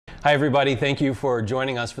Hi everybody, thank you for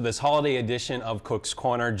joining us for this holiday edition of Cook's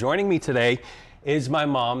Corner. Joining me today is my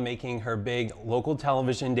mom making her big local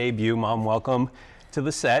television debut. Mom, welcome to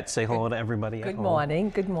the set. Say hello to everybody at home. Good morning,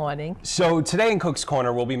 good morning. So today in Cook's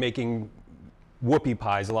Corner we'll be making whoopie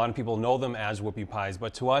pies. A lot of people know them as whoopie pies,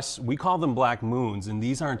 but to us we call them black moons, and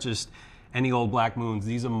these aren't just any old black moons.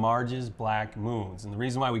 These are Marge's black moons, and the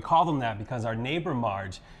reason why we call them that because our neighbor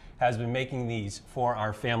Marge has been making these for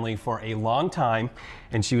our family for a long time,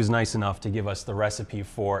 and she was nice enough to give us the recipe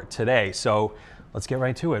for today. So let's get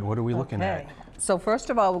right to it. What are we looking at? So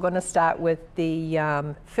first of all, we're going to start with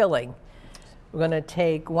the filling. We're going to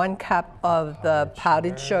take 1 cup of the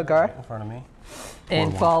powdered sugar right in front of me,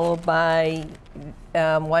 and followed by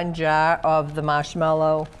 1 jar of the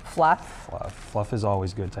marshmallow fluff. Fluff is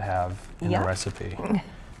always good to have in a recipe.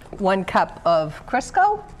 1 cup of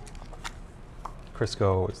Crisco.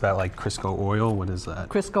 Crisco, is that like Crisco oil? What is that?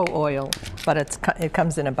 Crisco oil, but it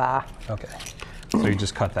comes in a bar. Okay, so you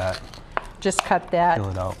just cut that. Just cut that.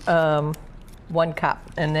 Fill it out. 1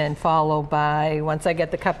 cup, and then followed by, once I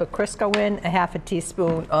get the cup of Crisco in, a ½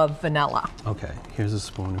 teaspoon of vanilla. Okay, here's a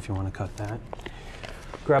spoon if you want to cut that.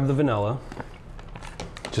 Grab the vanilla.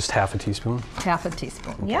 Just ½ teaspoon? ½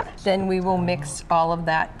 teaspoon, okay. Yep. Then we will mix all of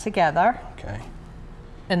that together. Okay.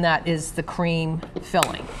 And that is the cream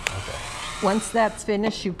filling. Okay. Once that's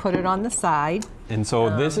finished, you put it on the side. And so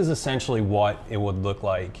this is essentially what it would look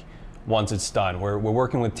like once it's done. We're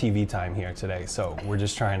working with TV time here today, so we're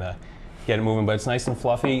just trying to get it moving, but it's nice and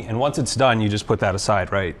fluffy. And once it's done, you just put that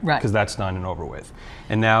aside, right? Right. Because that's done and over with.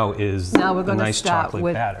 And now is we're going the to nice start chocolate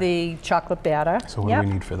with batter. the chocolate batter. So what do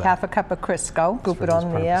we need for that? ½ cup of Crisco, goop it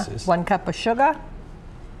on there. 1 cup of sugar.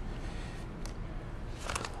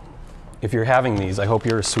 If you're having these, I hope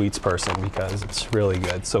you're a sweets person because it's really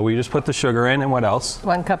good. So we just put the sugar in, and what else?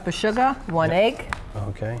 1 cup of sugar, 1 egg.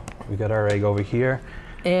 Okay, we got our egg over here.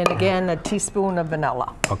 And again, a teaspoon of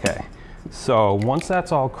vanilla. Okay, so once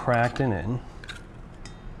that's all cracked and in,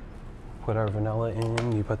 put our vanilla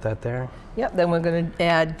in, you put that there? Yep, then we're going to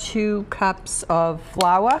add 2 cups of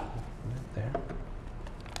flour. There.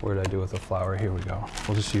 What did I do with the flour? Here we go.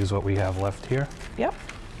 We'll just use what we have left here. Yep.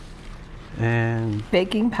 And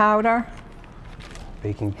baking powder.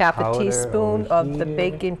 Baking powder. ½ teaspoon of the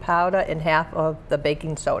baking powder and ½ of the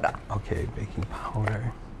baking soda. Okay, baking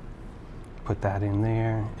powder. Put that in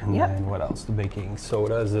there. And then what else? The baking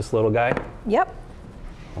soda is this little guy? Yep.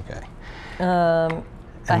 Okay. A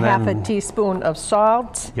 ½ teaspoon of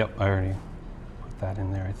salt. Yep, I already put that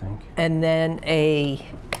in there, I think. And then a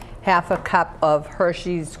 ½ cup of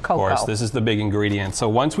Hershey's cocoa. Of course, this is the big ingredient. So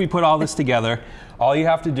once we put all this together, all you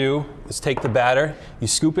have to do is take the batter, you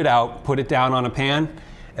scoop it out, put it down on a pan,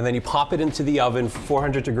 and then you pop it into the oven for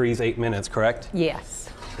 400 degrees, 8 minutes, correct? Yes.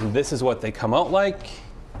 And this is what they come out like,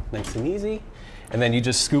 nice and easy. And then you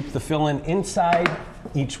just scoop the filling inside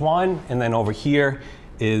each one, and then over here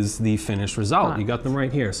is the finished result. You got them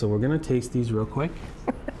right here. So we're gonna taste these real quick.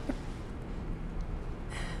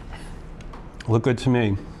 Look good to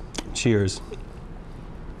me. Cheers.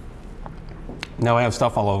 Now I have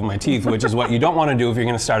stuff all over my teeth, which is what you don't want to do if you're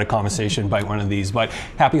going to start a conversation, bite one of these. But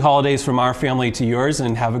happy holidays from our family to yours,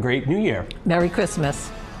 and have a great New Year. Merry Christmas.